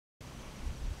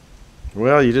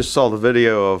Well, you just saw the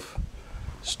video of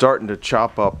starting to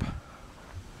chop up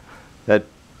that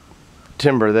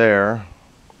timber there.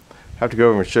 I have to go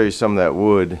over and show you some of that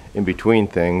wood in between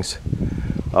things.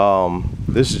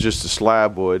 This is just a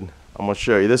slab wood. I'm going to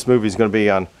show you. This movie is going to be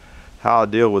on how I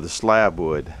deal with the slab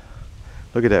wood.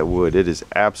 Look at that wood. It is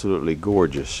absolutely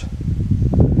gorgeous.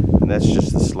 And that's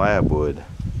just the slab wood.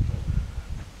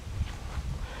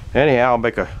 Anyhow, I'll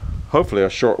make hopefully a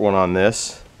short one on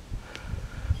this.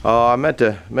 I meant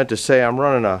to say I'm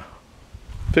running a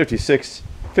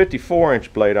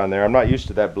 54-inch blade on there. I'm not used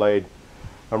to that blade.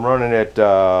 I'm running it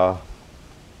I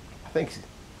think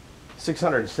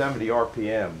 670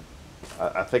 RPM.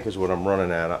 I think is what I'm running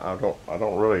at. I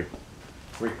don't really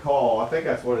recall. I think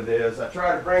that's what it is. I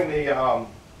try to bring the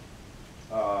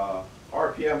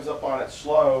RPMs up on it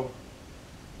slow,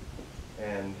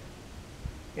 and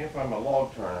can't find my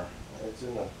log turner. It's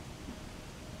in the.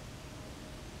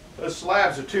 Those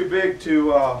slabs are too big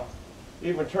to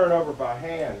even turn over by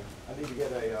hand. I need to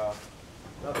get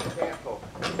another camp hook.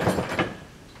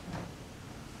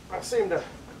 I seem to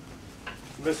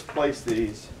misplace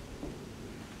these.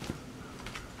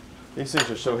 These things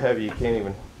are so heavy you can't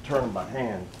even turn them by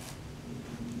hand.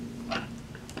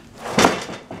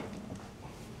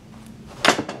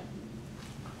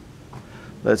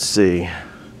 Let's see.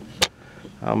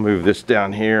 I'll move this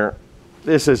down here.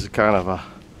 This is kind of a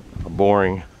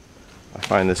boring. I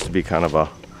find this to be kind of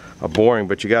a boring,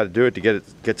 but you got to do it to get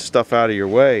the stuff out of your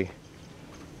way.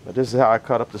 But this is how I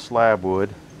cut up the slab wood.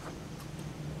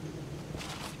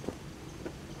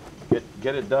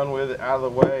 Get it done with, it out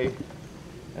of the way,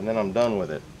 and then I'm done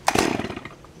with it.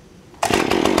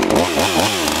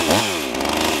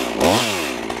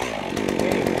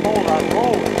 Hold on,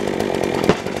 roll.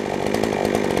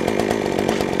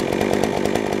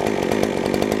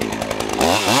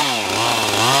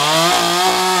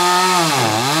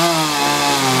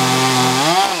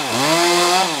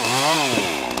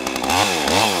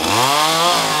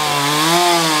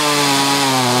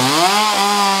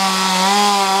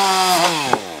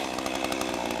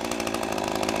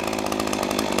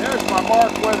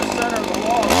 Mark where the center of the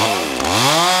log is.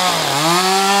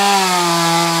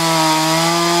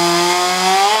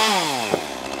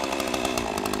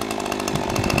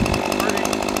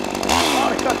 I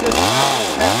want to cut this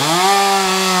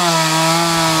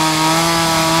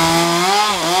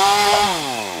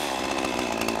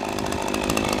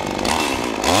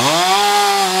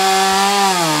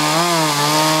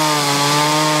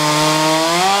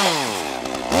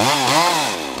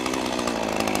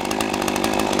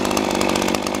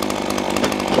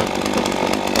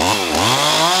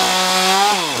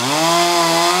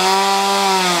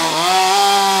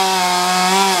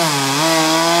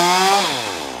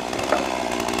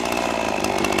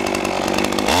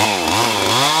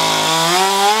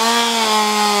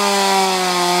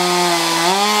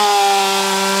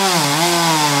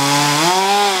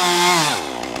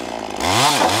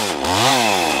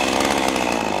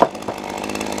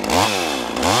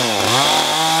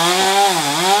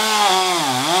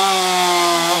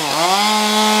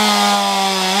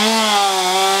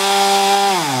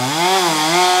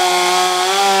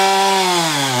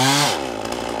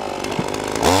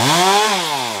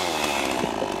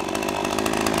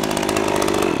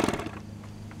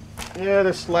Yeah,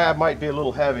 this slab might be a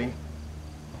little heavy.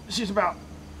 She's about,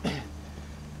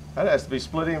 that has to be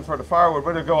split even for the firewood,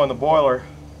 but it'll go in the boiler.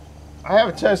 I have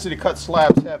a tendency to cut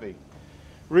slabs heavy.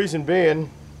 Reason being,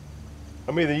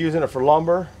 I'm either using it for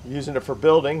lumber, using it for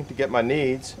building to get my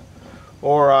needs,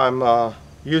 or I'm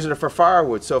using it for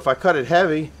firewood. So if I cut it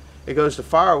heavy, it goes to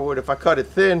firewood. If I cut it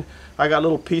thin, I got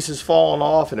little pieces falling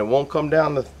off and it won't come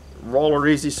down the roller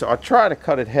easy, so I try to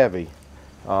cut it heavy.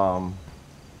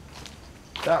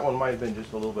 That one might have been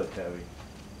just a little bit heavy.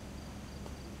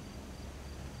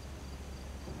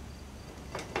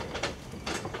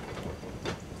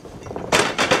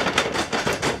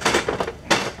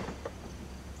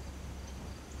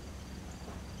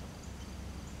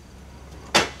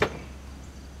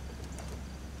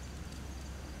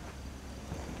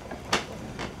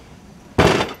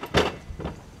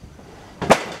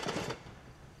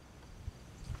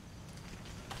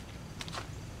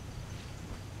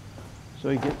 So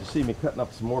you get to see me cutting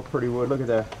up some more pretty wood. Look at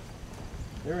that.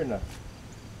 There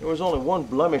was only one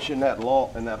blemish in that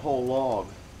whole log.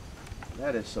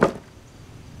 That is some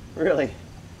really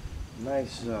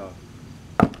nice. It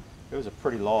was a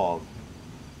pretty log.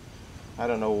 I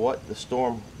don't know what the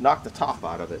storm knocked the top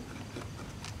out of it.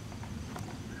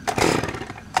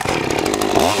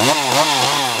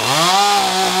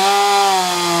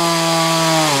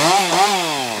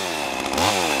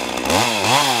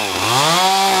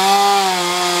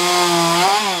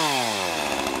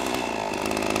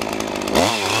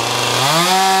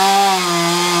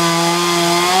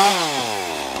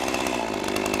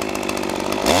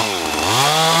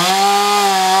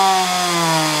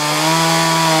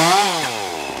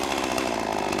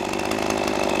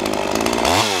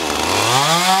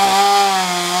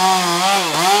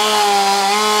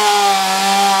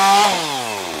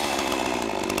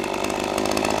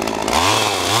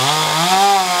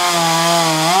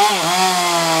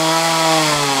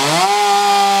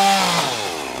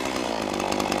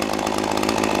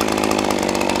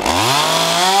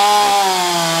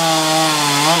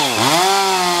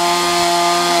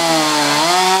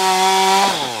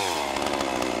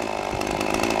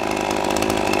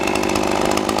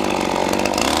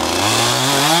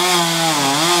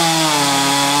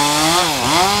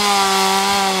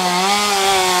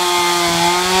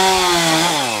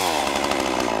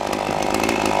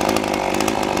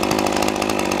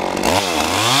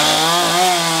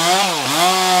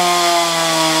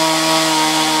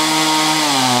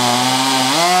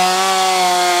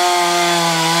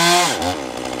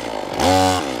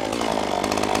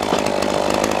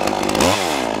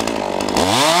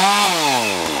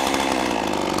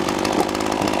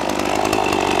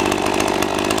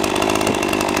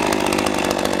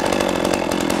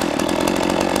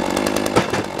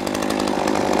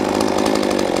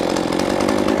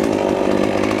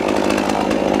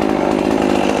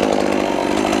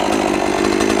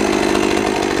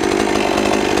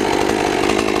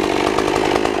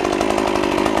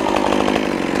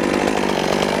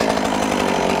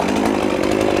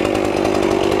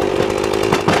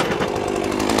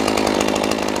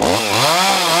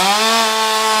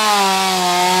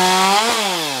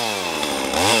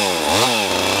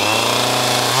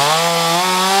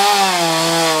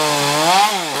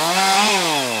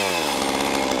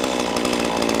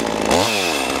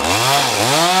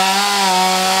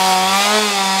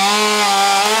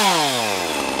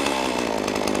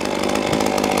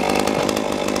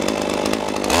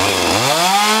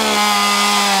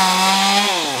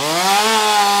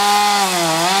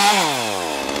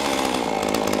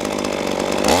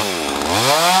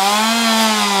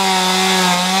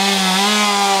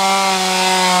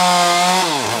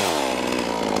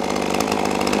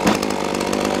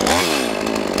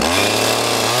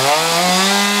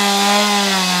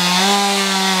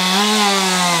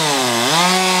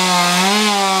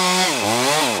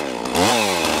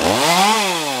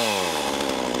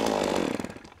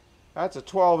 That's a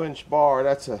 12-inch bar.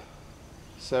 That's a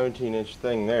 17-inch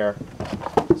thing there.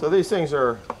 So these things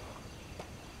are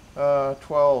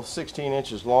 12, 16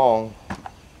 inches long.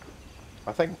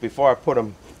 I think before I put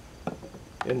them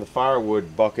in the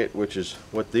firewood bucket, which is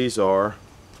what these are,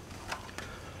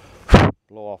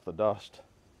 blow off the dust.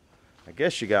 I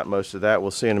guess you got most of that.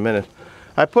 We'll see in a minute.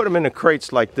 I put them in the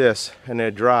crates like this, and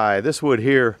they're dry. This wood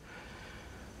here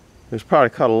was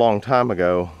probably cut a long time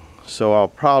ago. So I'll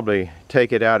probably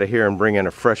take it out of here and bring in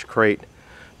a fresh crate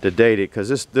to date it,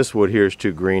 because this wood here is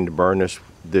too green to burn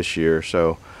this year.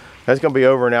 So that's going to be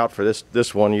over and out for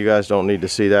this one. You guys don't need to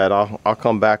see that. I'll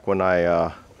come back when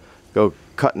I go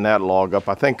cutting that log up.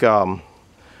 I think when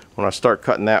I start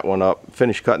cutting that one up,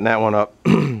 finish cutting that one up,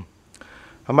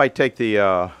 I might take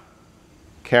the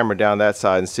camera down that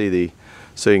side and so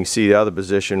you can see the other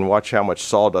position. Watch how much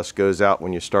sawdust goes out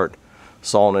when you start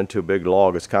sawing into a big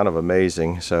log. It's kind of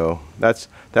amazing. So that's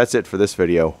it for this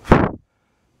video.